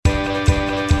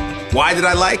Why did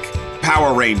I like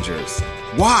Power Rangers?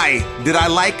 Why did I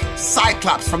like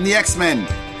Cyclops from the X-Men?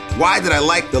 Why did I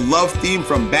like the love theme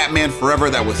from Batman Forever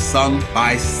that was sung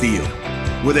by Seal?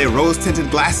 Were they rose-tinted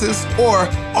glasses, or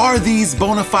are these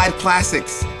bona fide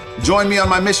classics? Join me on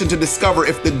my mission to discover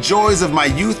if the joys of my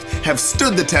youth have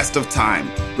stood the test of time,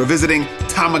 revisiting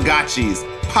Tamagotchis,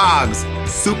 Pogs,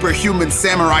 Superhuman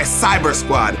Samurai Cyber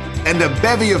Squad, and a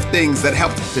bevy of things that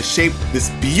helped to shape this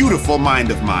beautiful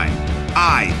mind of mine.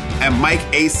 I am Mike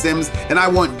A. Sims, and I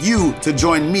want you to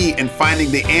join me in finding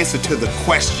the answer to the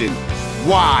question,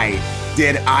 why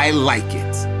did I like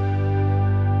it?